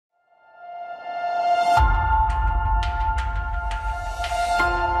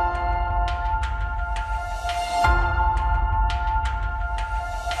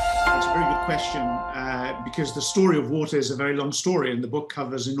question because the story of water is a very long story and the book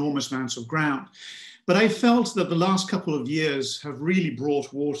covers enormous amounts of ground. But I felt that the last couple of years have really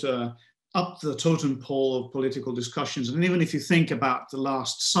brought water up the totem pole of political discussions. And even if you think about the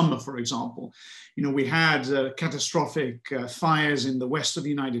last summer, for example, we had catastrophic fires in the west of the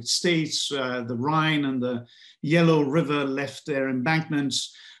United States. The Rhine and the Yellow River left their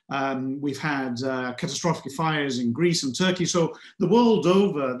embankments. We've had catastrophic fires in Greece and Turkey. So the world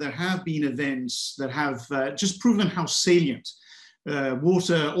over, there have been events that have just proven how salient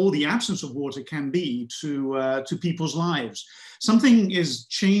water, or the absence of water, can be to people's lives. Something is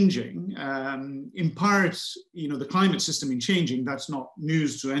changing. In part, the climate system is changing. That's not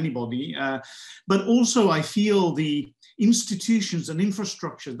news to anybody. But also, I feel the institutions and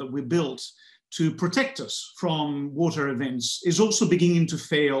infrastructure that we built to protect us from water events is also beginning to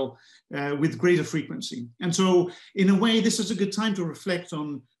fail with greater frequency. And so in a way, this is a good time to reflect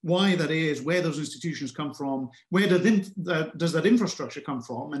on why that is, where those institutions come from, where does that infrastructure come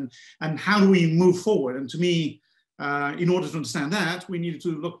from, and how do we move forward? And to me, in order to understand that, we needed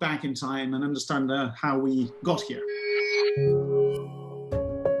to look back in time and understand how we got here.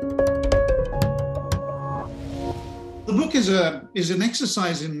 The book is an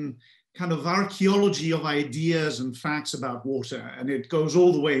exercise in kind of archaeology of ideas and facts about water. And it goes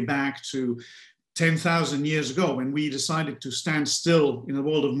all the way back to 10,000 years ago when we decided to stand still in a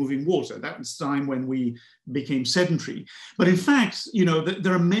world of moving water. That was the time when we became sedentary. But in fact,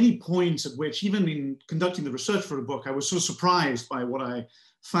 there are many points at which, even in conducting the research for the book, I was so surprised by what I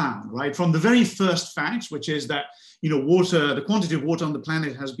found, right? From the very first facts, which is that, water, the quantity of water on the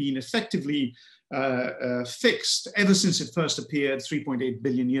planet has been effectively fixed ever since it first appeared 3.8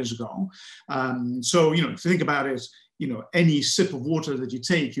 billion years ago. So, if you think about it, any sip of water that you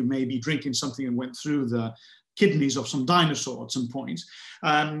take, you may be drinking something that went through the kidneys of some dinosaur at some point,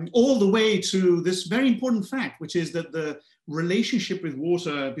 all the way to this very important fact, which is that the relationship with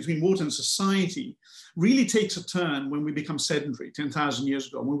water, between water and society, really takes a turn when we become sedentary 10,000 years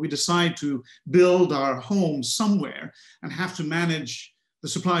ago, when we decide to build our homes somewhere and have to manage the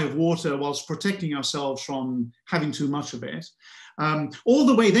supply of water whilst protecting ourselves from having too much of it. All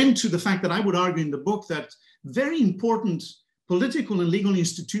the way then to the fact that I would argue in the book that very important political and legal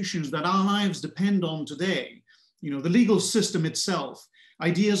institutions that our lives depend on today, the legal system itself,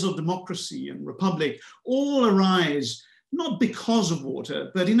 ideas of democracy and republic, all arise not because of water,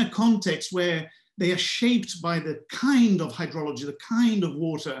 but in a context where they are shaped by the kind of hydrology, the kind of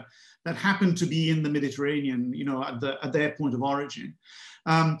water that happened to be in the Mediterranean, at their point of origin.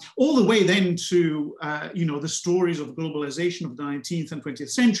 All the way then to, the stories of globalization of the 19th and 20th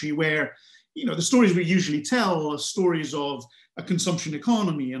century, where, the stories we usually tell are stories of a consumption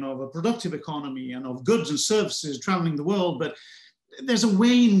economy and of a productive economy and of goods and services traveling the world. But there's a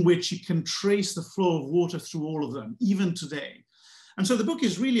way in which you can trace the flow of water through all of them, even today. And so the book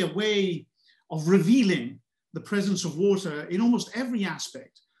is really a way of revealing the presence of water in almost every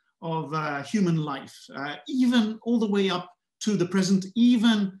aspect of human life, even all the way up to the present,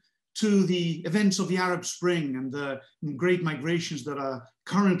 even to the events of the Arab Spring and the great migrations that are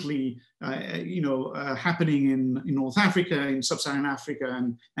currently, happening in North Africa, in Sub-Saharan Africa,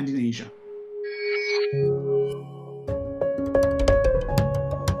 and in Asia.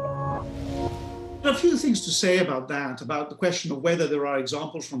 There are a few things to say about that, about the question of whether there are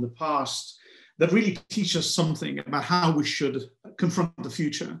examples from the past that really teach us something about how we should confront the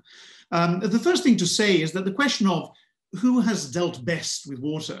future. The first thing to say is that the question of who has dealt best with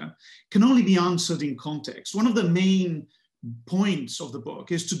water can only be answered in context. One of the main points of the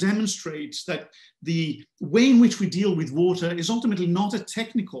book is to demonstrate that the way in which we deal with water is ultimately not a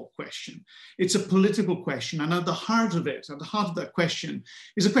technical question. It's a political question. And at the heart of it, at the heart of that question,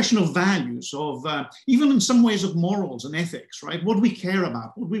 is a question of values, of even in some ways of morals and ethics, right? What do we care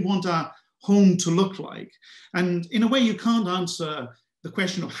about? What do we want our home to look like? And in a way, you can't answer the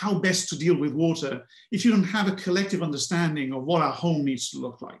question of how best to deal with water if you don't have a collective understanding of what our home needs to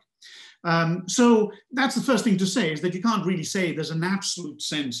look like. So that's the first thing to say, is that you can't really say there's an absolute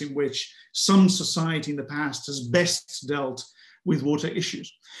sense in which some society in the past has best dealt with water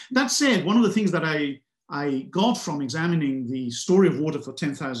issues. That said, one of the things that I got from examining the story of water for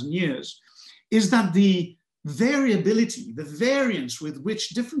 10,000 years is that the variability, the variance with which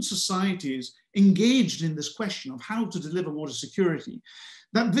different societies engaged in this question of how to deliver water security,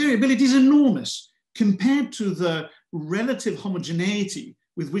 that variability is enormous compared to the relative homogeneity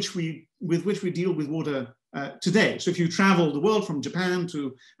with which we deal with water today. So if you travel the world from Japan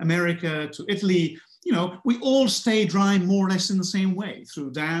to America to Italy, we all stay dry more or less in the same way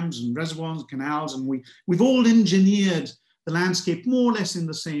through dams and reservoirs and canals, and we've all engineered the landscape more or less in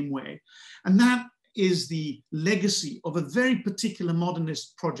the same way. And that is the legacy of a very particular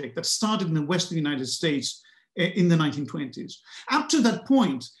modernist project that started in the western United States in the 1920s. Up to that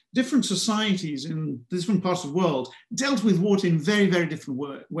point, different societies in different parts of the world dealt with water in very, very different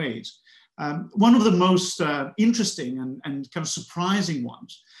ways. One of the most interesting and kind of surprising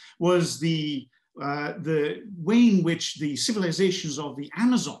ones was the way in which the civilizations of the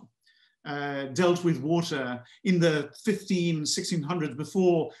Amazon dealt with water in the 1600s,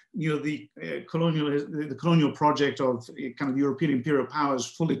 before the colonial project of kind of European imperial powers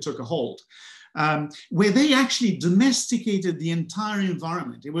fully took a hold, where they actually domesticated the entire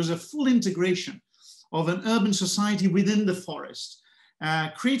environment. It was a full integration of an urban society within the forest,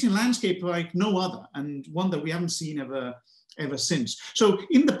 creating a landscape like no other, and one that we haven't seen ever since. So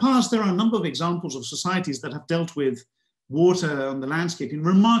in the past, there are a number of examples of societies that have dealt with water on the landscape in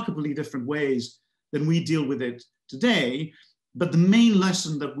remarkably different ways than we deal with it today. But the main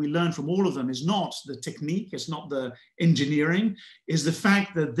lesson that we learn from all of them is not the technique, it's not the engineering, is the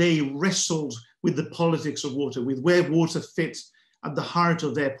fact that they wrestled with the politics of water, with where water fits at the heart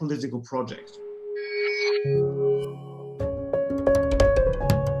of their political project.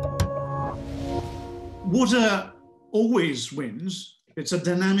 Water always wins. It's a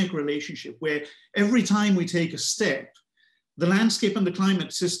dynamic relationship where every time we take a step, the landscape and the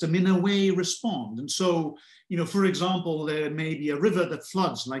climate system in a way respond. And so, for example, there may be a river that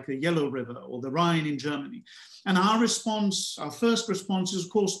floods like the Yellow River or the Rhine in Germany. And our first response is,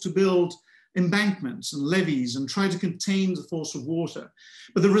 of course, to build embankments and levees and try to contain the force of water.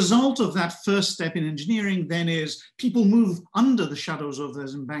 But the result of that first step in engineering then is people move under the shadows of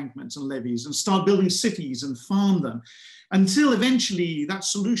those embankments and levees and start building cities and farm them, until eventually that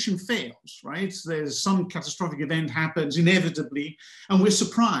solution fails, right? There's some catastrophic event happens inevitably, and we're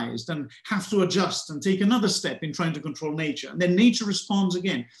surprised and have to adjust and take another step in trying to control nature. And then nature responds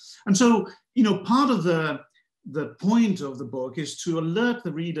again. And so, part of the point of the book is to alert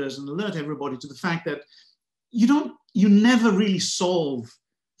the readers and alert everybody to the fact that you never really solve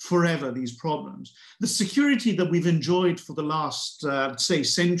forever these problems. The security that we've enjoyed for the last, say,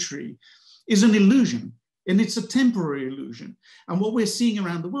 century is an illusion. And it's a temporary illusion. And what we're seeing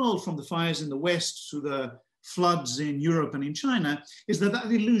around the world, from the fires in the West to the floods in Europe and in China, is that that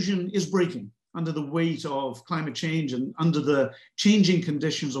illusion is breaking under the weight of climate change and under the changing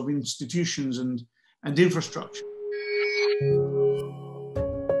conditions of institutions and infrastructure.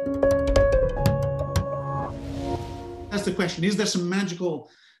 That's the question. Is there some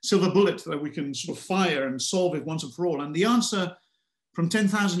magical silver bullet that we can sort of fire and solve it once and for all? And the answer from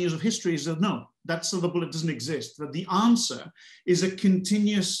 10,000 years of history is that no, that silver bullet doesn't exist. That the answer is a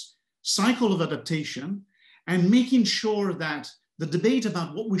continuous cycle of adaptation and making sure that the debate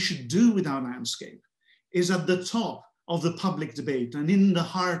about what we should do with our landscape is at the top of the public debate and in the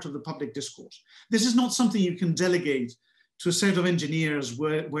heart of the public discourse. This is not something you can delegate to a set of engineers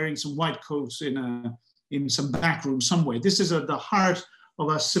wearing some white coats in some back room somewhere. This is at the heart of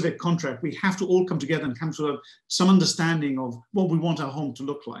our civic contract. We have to all come together and come to some understanding of what we want our home to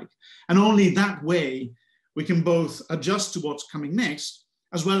look like. And only that way we can both adjust to what's coming next,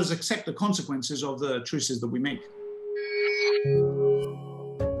 as well as accept the consequences of the choices that we make.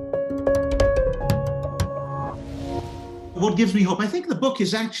 What gives me hope? I think the book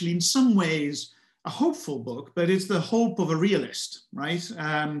is actually in some ways a hopeful book, but it's the hope of a realist, right?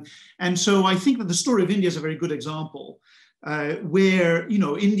 And so I think that the story of India is a very good example. Where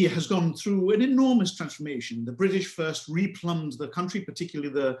India has gone through an enormous transformation. The British first replumbed the country,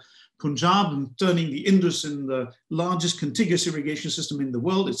 particularly the Punjab, and turning the Indus in the largest contiguous irrigation system in the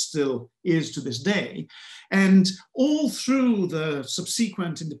world. It still is to this day. And all through the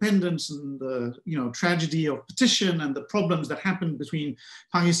subsequent independence and the tragedy of partition and the problems that happened between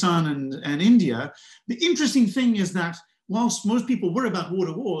Pakistan and India, the interesting thing is that whilst most people worry about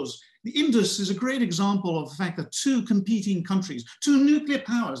water wars, the Indus is a great example of the fact that two competing countries, two nuclear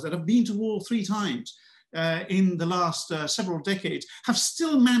powers that have been to war 3 times in the last several decades, have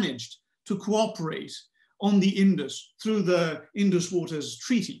still managed to cooperate on the Indus through the Indus Waters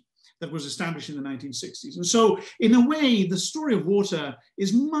Treaty that was established in the 1960s. And so, in a way, the story of water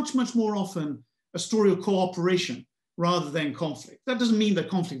is much, much more often a story of cooperation rather than conflict. That doesn't mean that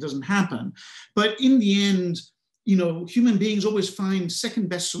conflict doesn't happen, but in the end, human beings always find second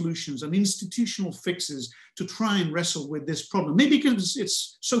best solutions and institutional fixes to try and wrestle with this problem. Maybe because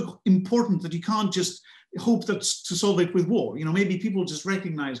it's so important that you can't just hope that to solve it with war. Maybe people just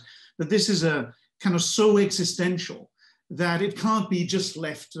recognize that this is a kind of so existential that it can't be just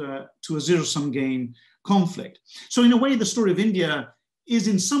left to a zero-sum game conflict. So in a way, the story of India is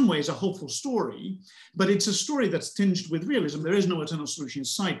in some ways a hopeful story, but it's a story that's tinged with realism. There is no eternal solution in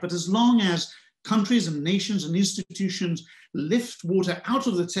sight, but as long as countries and nations and institutions lift water out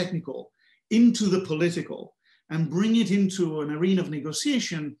of the technical into the political and bring it into an arena of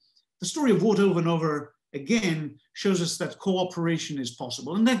negotiation, the story of water over and over again shows us that cooperation is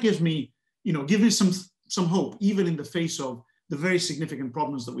possible. And that gives me, give me some hope, even in the face of the very significant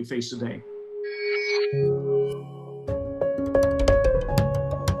problems that we face today.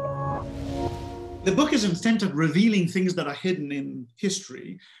 The book is intent at revealing things that are hidden in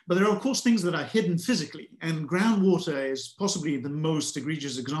history, but there are, of course, things that are hidden physically, and groundwater is possibly the most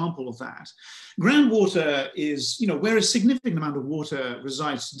egregious example of that. Groundwater is, where a significant amount of water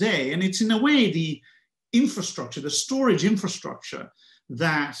resides today, and it's in a way the infrastructure, the storage infrastructure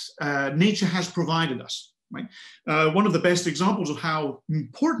that nature has provided us. Right? One of the best examples of how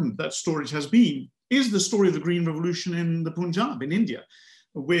important that storage has been is the story of the Green Revolution in the Punjab in India,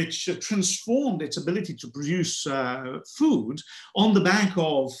 which transformed its ability to produce food on the back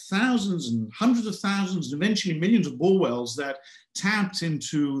of thousands and hundreds of thousands, and eventually millions of bore wells that tapped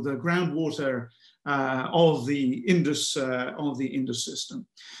into the groundwater of the Indus system.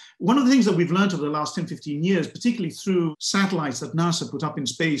 One of the things that we've learned over the last 10, 15 years, particularly through satellites that NASA put up in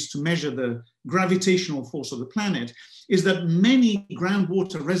space to measure the gravitational force of the planet, is that many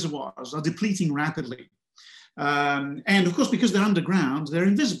groundwater reservoirs are depleting rapidly. And of course, because they're underground, they're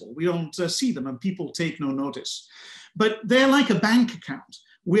invisible. We don't see them and people take no notice. But they're like a bank account.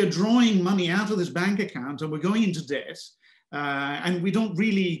 We're drawing money out of this bank account and we're going into debt. And we don't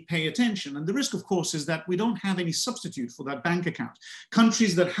really pay attention. And the risk, of course, is that we don't have any substitute for that bank account.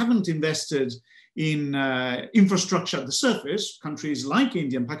 Countries that haven't invested in infrastructure at the surface, countries like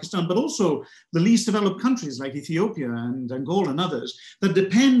India and Pakistan, but also the least developed countries like Ethiopia and Angola and others that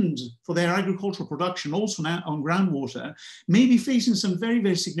depend for their agricultural production also now on groundwater, may be facing some very,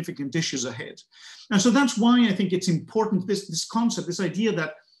 very significant issues ahead. And so that's why I think it's important, this concept, this idea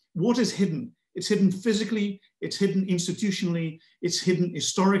that what is hidden, it's hidden physically, it's hidden institutionally, it's hidden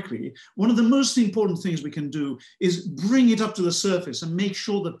historically. One of the most important things we can do is bring it up to the surface and make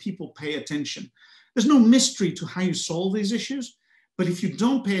sure that people pay attention. There's no mystery to how you solve these issues, but if you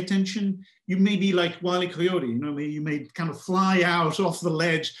don't pay attention, you may be like Wile E. Coyote, you may kind of fly out off the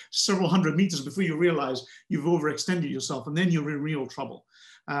ledge several hundred meters before you realize you've overextended yourself, and then you're in real trouble.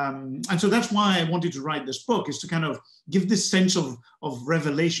 And so that's why I wanted to write this book, is to kind of give this sense of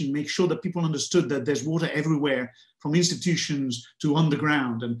revelation, make sure that people understood that there's water everywhere, from institutions to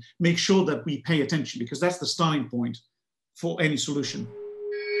underground, and make sure that we pay attention, because that's the starting point for any solution.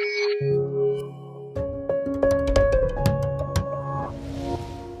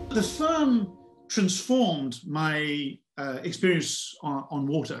 The firm transformed my experience on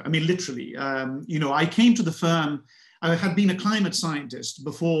water. I mean, literally, I came to the firm. I had been a climate scientist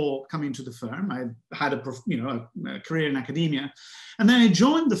before coming to the firm. I had a career in academia. And then I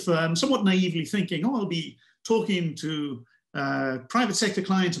joined the firm somewhat naively thinking, I'll be talking to private sector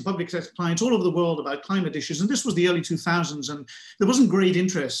clients and public sector clients all over the world about climate issues. And this was the early 2000s, and there wasn't great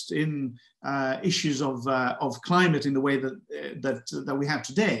interest in issues of climate in the way that we have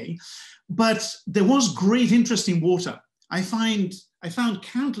today. But there was great interest in water. I found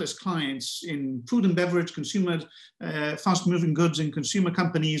countless clients in food and beverage, consumer, fast-moving goods and consumer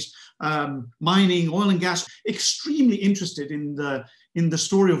companies, mining, oil and gas, extremely interested in the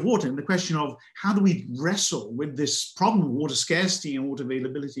story of water, and the question of how do we wrestle with this problem of water scarcity and water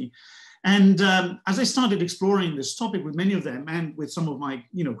availability. And as I started exploring this topic with many of them, and with some of my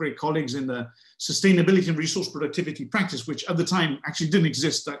great colleagues in the sustainability and resource productivity practice, which at the time actually didn't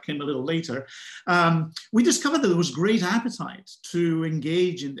exist, that came a little later, we discovered that there was great appetite to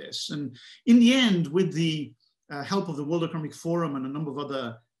engage in this. And in the end, with the help of the World Economic Forum and a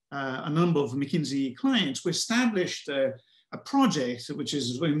number of McKinsey clients, we established a project which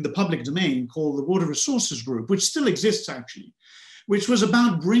is in the public domain called the Water Resources Group, which still exists actually, which was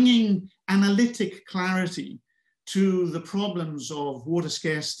about bringing analytic clarity to the problems of water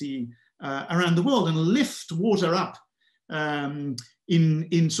scarcity around the world, and lift water up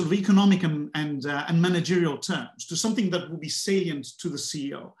in sort of economic and managerial terms to something that will be salient to the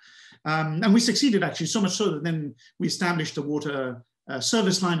CEO. And we succeeded, actually, so much so that then we established a water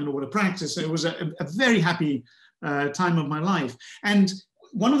service line and a water practice. It was a very happy time of my life. And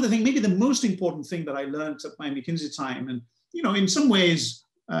one of the things, maybe the most important thing that I learned at my McKinsey time, and in some ways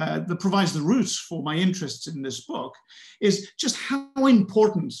that provides the roots for my interests in this book, is just how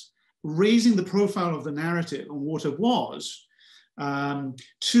important raising the profile of the narrative on water was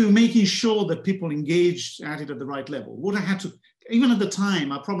to making sure that people engaged at it at the right level. Water had to even at the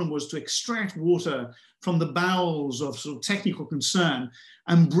time, our problem was to extract water from the bowels of sort of technical concern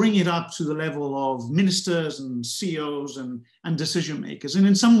and bring it up to the level of ministers and CEOs and decision makers. And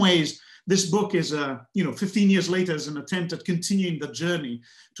in some ways, this book is, 15 years later, is an attempt at continuing the journey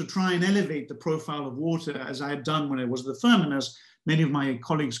to try and elevate the profile of water, as I had done when I was at the firm and as many of my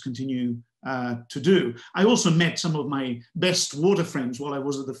colleagues continue to do. I also met some of my best water friends while I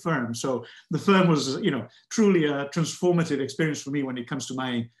was at the firm. So the firm was, truly a transformative experience for me when it comes to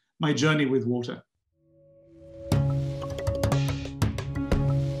my journey with water.